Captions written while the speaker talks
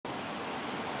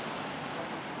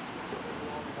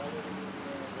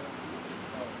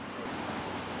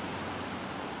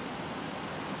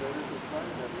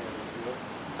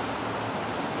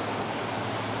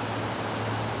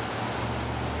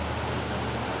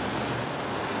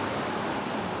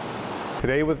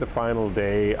Today was the final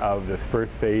day of this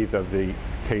first phase of the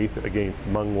case against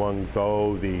Meng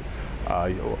Wanzhou, the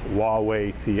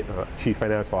Huawei chief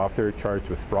financial officer charged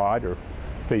with fraud or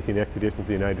facing extradition to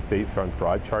the United States on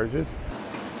fraud charges.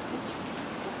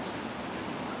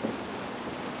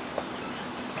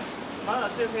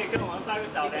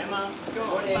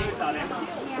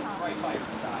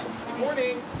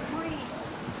 Morning.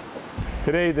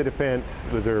 Today, the defense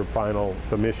was their final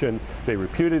submission. They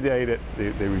repudiated it.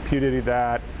 They repudiated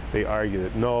that. They argued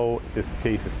that no, this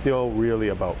case is still really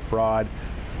about fraud.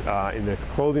 In this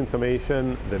closing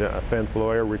summation, the defense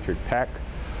lawyer, Richard Peck,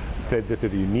 said this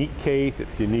is a unique case.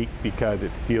 It's unique because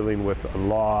it's dealing with a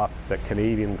law that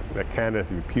Canada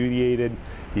has repudiated.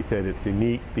 He said it's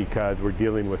unique because we're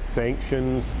dealing with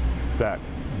sanctions that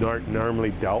aren't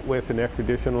normally dealt with in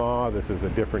extradition law. This is a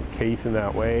different case in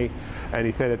that way. And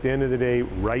he said at the end of the day,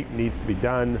 right needs to be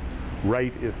done.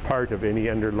 Right is part of any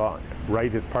law.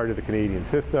 Right is part of the Canadian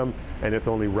system, and it's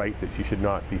only right that she should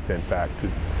not be sent to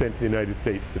the United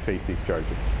States to face these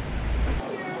charges.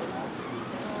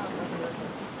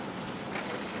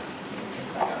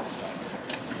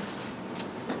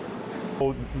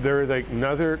 There is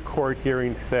another court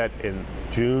hearing set in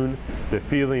June. The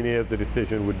feeling is the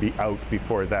decision would be out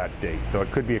before that date. So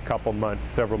it could be a couple months,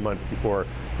 several months before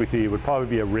we see. It would probably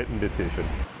be a written decision.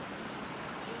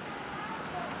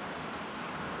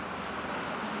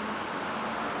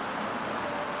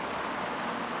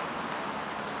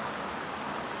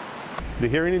 The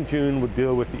hearing in June would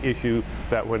deal with the issue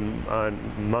that when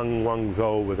Meng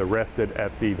Wanzhou was arrested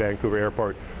at the Vancouver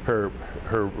airport, her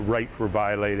rights were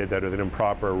violated, that it was an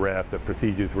improper arrest, that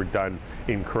procedures were done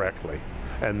incorrectly.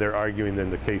 And they're arguing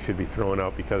then the case should be thrown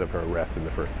out because of her arrest in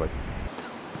the first place.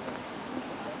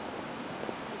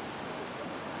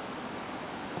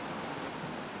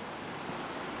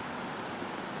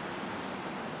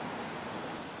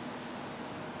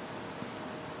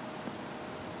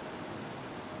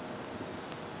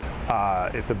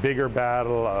 It's a bigger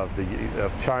battle of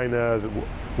China's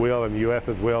will and the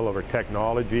US's will over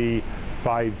technology.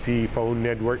 5G phone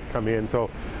networks come in. So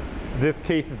this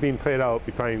case is being played out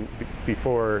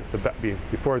before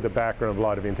the background of a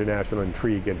lot of international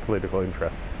intrigue and political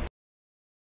interest.